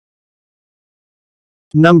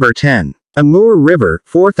Number 10. Amur River,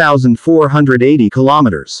 4,480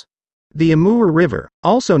 kilometers. The Amur River,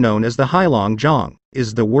 also known as the Heilongjiang,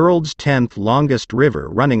 is the world's 10th longest river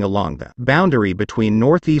running along the boundary between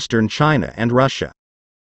northeastern China and Russia.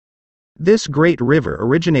 This great river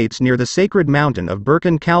originates near the sacred mountain of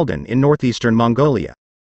Burkhan Khaldan in northeastern Mongolia.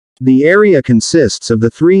 The area consists of the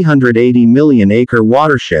 380 million acre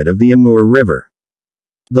watershed of the Amur River,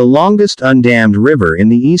 the longest undammed river in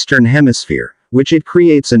the Eastern Hemisphere, which it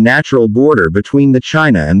creates a natural border between the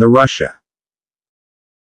China and the Russia.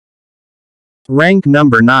 Rank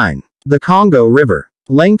number 9. The Congo River.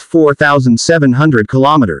 Length 4,700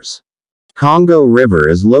 kilometers. Congo River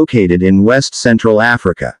is located in West Central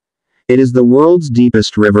Africa. It is the world's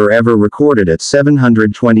deepest river ever recorded at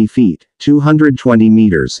 720 feet, 220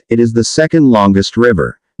 meters. It is the second longest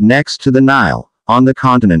river, next to the Nile, on the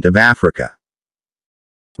continent of Africa.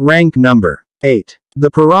 Rank number 8. The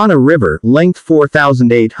Parana River. Length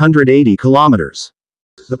 4,880 kilometers.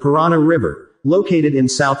 The Parana River, located in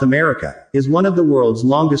South America, is one of the world's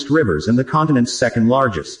longest rivers and the continent's second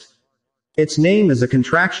largest. Its name is a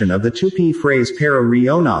contraction of the Tupi phrase Para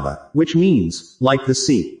Rio Nava, which means, like the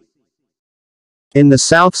sea. In the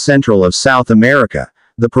south-central of South America,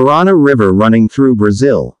 the Parana River running through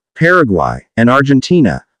Brazil, Paraguay, and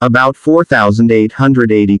Argentina, about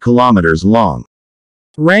 4,880 kilometers long.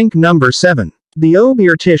 Rank number 7. The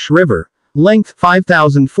Ob-Irtish River. Length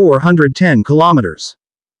 5,410 kilometers.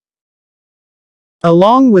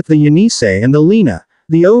 Along with the Yenisei and the Lena,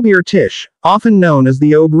 the Ob-Irtish, often known as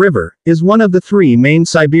the Ob River, is one of the three main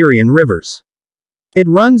Siberian rivers. It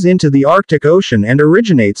runs into the Arctic Ocean and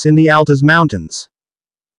originates in the Altai Mountains.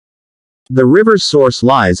 The river's source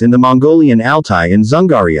lies in the Mongolian Altai in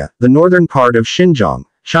Dzungaria, the northern part of Xinjiang,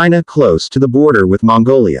 China, close to the border with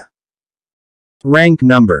Mongolia. Rank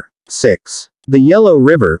number 6. The Yellow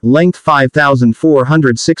River. Length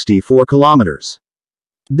 5,464 kilometers.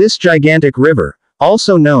 This gigantic river,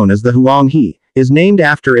 also known as the Huanghe, is named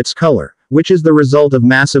after its color, which is the result of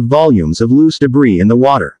massive volumes of loose debris in the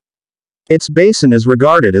water. Its basin is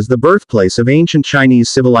regarded as the birthplace of ancient Chinese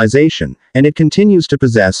civilization, and it continues to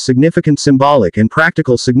possess significant symbolic and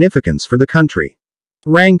practical significance for the country.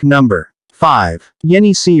 Rank number 5.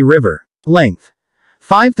 Yenisei River. Length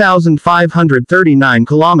 5,539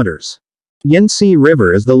 kilometers. Yenisei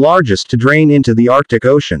River is the largest to drain into the Arctic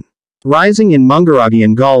Ocean. Rising in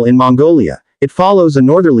Mungaragian Gol in Mongolia, it follows a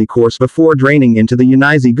northerly course before draining into the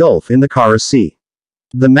Yenisei Gulf in the Kara Sea.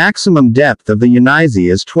 The maximum depth of the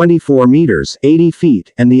Yenisei is 24 meters, 80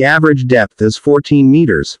 feet, and the average depth is 14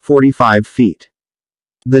 meters, 45 feet.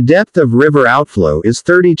 The depth of river outflow is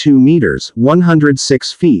 32 meters,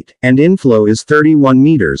 106 feet, and inflow is 31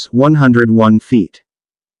 meters, 101 feet.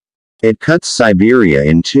 It cuts Siberia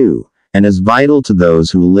in two, and is vital to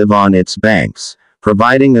those who live on its banks,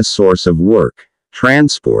 providing a source of work,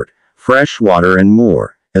 transport, fresh water and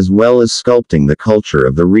more, as well as sculpting the culture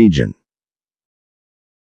of the region.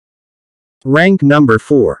 Rank number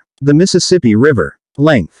 4. The Mississippi River.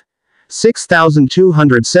 Length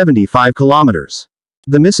 6,275 kilometers.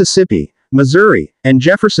 The Mississippi, Missouri, and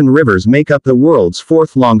Jefferson rivers make up the world's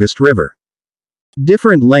fourth longest river.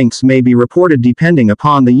 Different lengths may be reported depending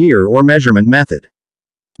upon the year or measurement method.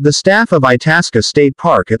 The staff of Itasca State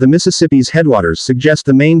Park at the Mississippi's headwaters suggest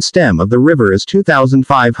the main stem of the river is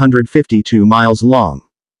 2,552 miles long.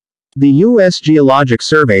 The U.S. Geologic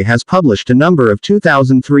Survey has published a number of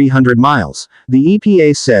 2,300 miles, the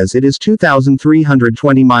EPA says it is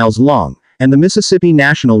 2,320 miles long, and the Mississippi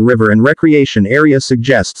National River and Recreation Area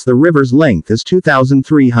suggests the river's length is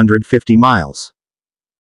 2,350 miles.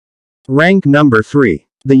 Rank number 3.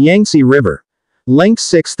 The Yangtze River. Length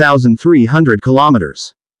 6,300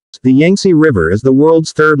 kilometers. The Yangtze River is the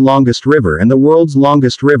world's third longest river and the world's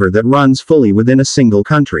longest river that runs fully within a single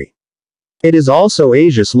country. It is also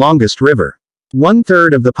Asia's longest river.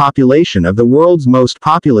 1/3 of the population of the world's most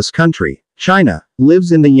populous country, China,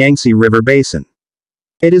 lives in the Yangtze River basin.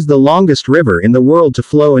 It is the longest river in the world to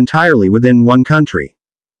flow entirely within one country.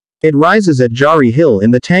 It rises at Jari Hill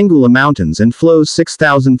in the Tanggula Mountains and flows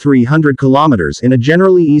 6,300 kilometers in a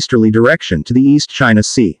generally easterly direction to the East China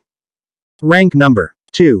Sea. Rank number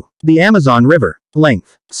 2. The Amazon River.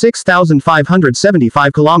 Length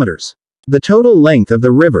 6,575 kilometers. The total length of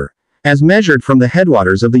the river, as measured from the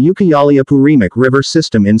headwaters of the Ucayali-Apurimac River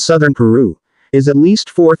system in southern Peru, is at least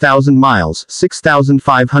 4,000 miles,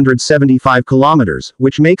 6,575 kilometers,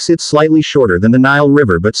 which makes it slightly shorter than the Nile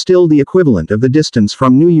River but still the equivalent of the distance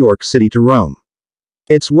from New York City to Rome.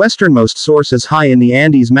 Its westernmost source is high in the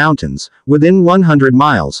Andes Mountains, within 100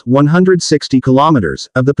 miles, 160 kilometers,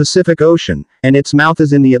 of the Pacific Ocean, and its mouth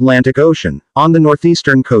is in the Atlantic Ocean, on the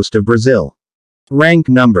northeastern coast of Brazil. Rank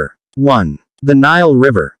number 1. The Nile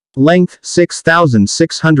River. Length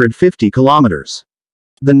 6,650 kilometers.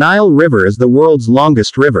 The Nile River is the world's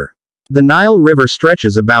longest river. The Nile River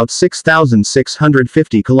stretches about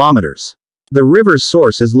 6,650 kilometers. The river's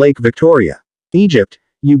source is Lake Victoria. Egypt,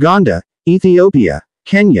 Uganda, Ethiopia,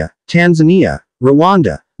 Kenya, Tanzania,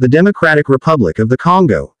 Rwanda, the Democratic Republic of the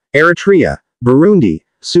Congo, Eritrea, Burundi,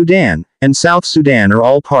 Sudan, and South Sudan are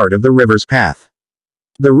all part of the river's path.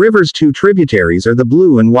 The river's two tributaries are the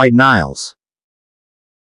Blue and White Niles.